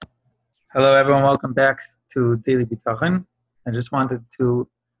Hello, everyone. Welcome back to Daily Bitachon. I just wanted to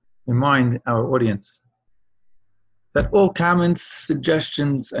remind our audience that all comments,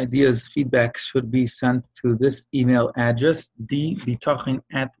 suggestions, ideas, feedback should be sent to this email address,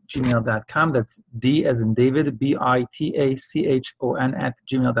 dbitachon@gmail.com. That's D as in David, BITACHON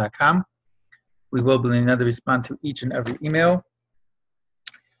 @gmail.com. We will be willing to respond to each and every email.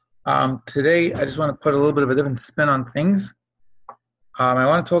 Today, I just want to put a little bit of a different spin on things. I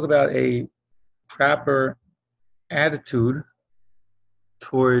want to talk about a proper attitude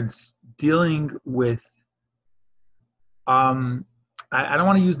towards dealing with, I don't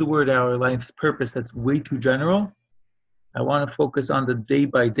want to use the word our life's purpose. That's way too general. I want to focus on the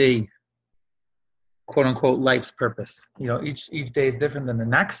day-by-day, quote-unquote, life's purpose. Each day is different than the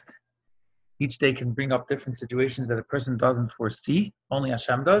next. Each day can bring up different situations that a person doesn't foresee. Only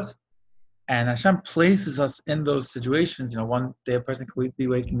Hashem does. And Hashem places us in those situations. One day a person could be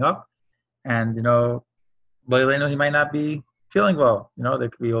waking up and, he might not be feeling well. There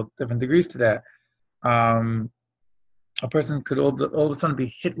could be all different degrees to that. A person could all of a sudden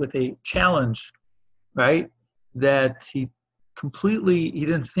be hit with a challenge, right? That he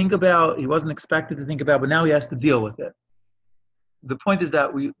didn't think about, he wasn't expected to think about, but now he has to deal with it. The point is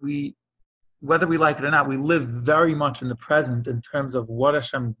that we whether we like it or not, we live very much in the present in terms of what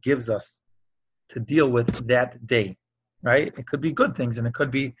Hashem gives us to deal with that day, right? It could be good things, and it could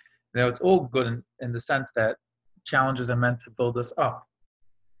be, it's all good in the sense that challenges are meant to build us up.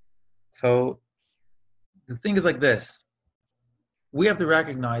 So the thing is like this. We have to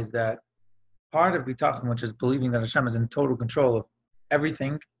recognize that part of bitachon, which is believing that Hashem is in total control of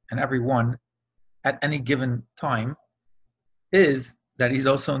everything and everyone at any given time, is that He's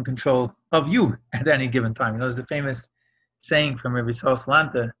also in control of you at any given time. There's a famous saying from Rabbi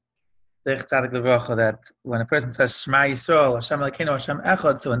Salanta, that when a person says Shema Yisrael, Hashem Elokeinu, Hashem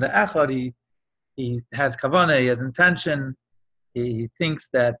Echad, so in the Echad he has kavanah, he has intention, he thinks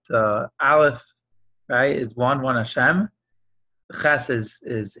that Aleph, right, is one Hashem. Ches is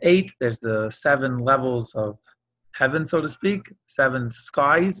 8. There's the 7 levels of heaven, so to speak, 7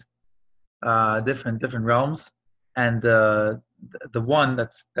 skies, different realms, and the one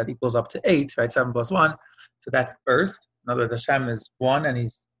that equals up to 8, right? 7 plus 1, so that's earth. In other words, Hashem is one, and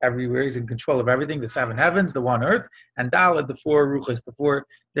He's everywhere. He's in control of everything, the 7 heavens, the 1 earth, and Dalet, the 4 ruchos, the 4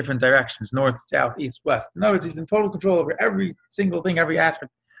 different directions, north, south, east, west. In other words, He's in total control over every single thing, every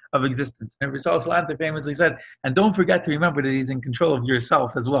aspect of existence. And Rabbi Salanta famously said, and don't forget to remember that He's in control of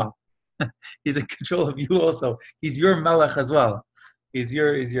yourself as well. He's in control of you also. He's your melech as well. He's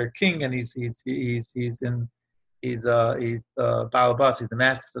your king, and he's the Baal Bas, He's the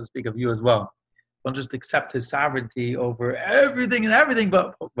master, so to speak, of you as well. Don't just accept His sovereignty over everything,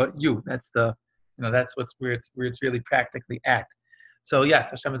 but you. That's that's where it's really practically at. So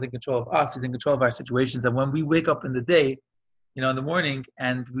yes, Hashem is in control of us. He's in control of our situations. And when we wake up in the day, in the morning,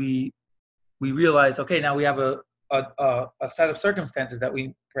 and we realize, okay, now we have a set of circumstances that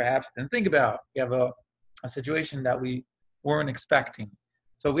we perhaps didn't think about. We have a situation that we weren't expecting.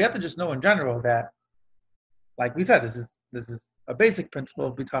 So we have to just know in general that, like we said, this is a basic principle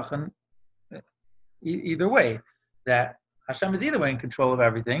of bitachon. Either way, that Hashem is either way in control of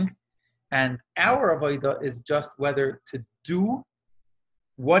everything, and our avodah is just whether to do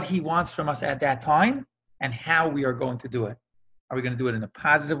what He wants from us at that time and how we are going to do it. Are we going to do it in a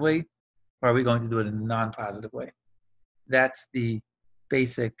positive way, or are we going to do it in a non-positive way? That's the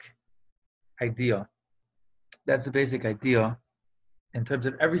basic idea. That's the basic idea in terms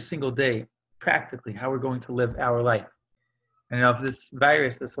of every single day, practically, how we're going to live our life. And if this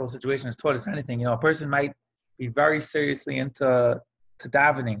virus, this whole situation has taught us anything, a person might be very seriously into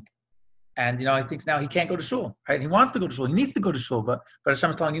davening, and he thinks now he can't go to shul, right? He wants to go to shul, he needs to go to shul, but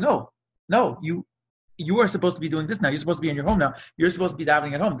Hashem is telling you, no, you are supposed to be doing this now. You're supposed to be in your home now. You're supposed to be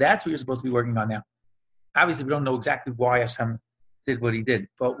davening at home. That's what you're supposed to be working on now. Obviously, we don't know exactly why Hashem did what He did,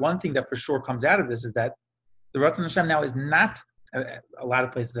 but one thing that for sure comes out of this is that the Ratzon Hashem now is not. A lot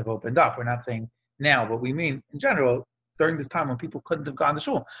of places have opened up. We're not saying now, but we mean in general. During this time when people couldn't have gone to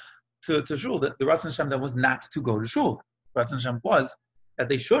shul, the Ratzon Hashem that was not to go to shul. The Ratzon Hashem was that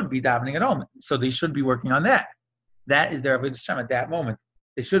they should be davening at home, so they should be working on that. That is their avodah Hashem at that moment.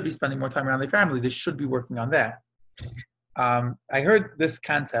 They should be spending more time around their family. They should be working on that. I heard this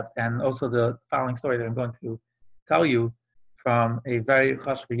concept and also the following story that I'm going to tell you from a very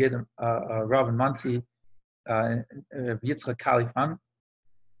chashuv yid, Rav in Monsey, Yitzchak Kalifan,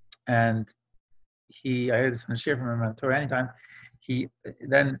 and I heard this from a shir from him on Torah anytime. He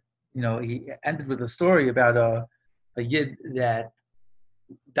then, he ended with a story about a yid that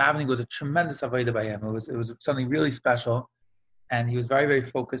davening was a tremendous avodah by him. It was something really special, and he was very,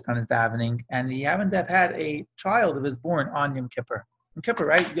 very focused on his davening. And he happened to have had a child that was born on Yom Kippur. Yom Kippur,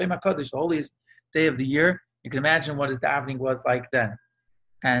 right? Yom HaKadosh, the holiest day of the year. You can imagine what his davening was like then.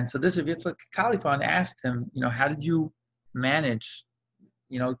 And so this Rav Yitzchak Kalifan asked him, how did you manage,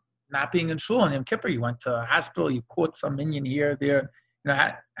 not being in shul on Yom Kippur? You went to a hospital, you caught some minion here, there.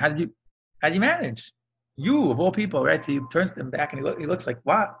 How did you manage? You, of all people, right? So he turns to him back and he looks like,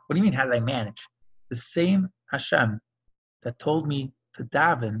 what? What do you mean, how did I manage? The same Hashem that told me to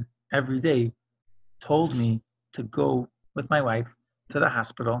daven every day told me to go with my wife to the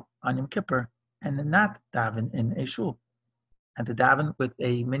hospital on Yom Kippur and then not daven in a shul, and to daven with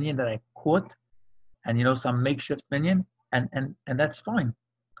a minion that I caught, and some makeshift minion, and that's fine,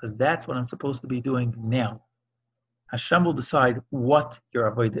 because that's what I'm supposed to be doing now. Hashem will decide what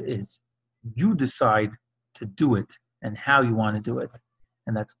your avodah is. You decide to do it and how you want to do it,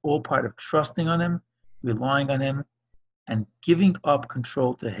 and that's all part of trusting on Him, relying on Him, and giving up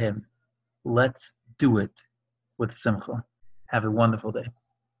control to Him. Let's do it with simcha. Have a wonderful day.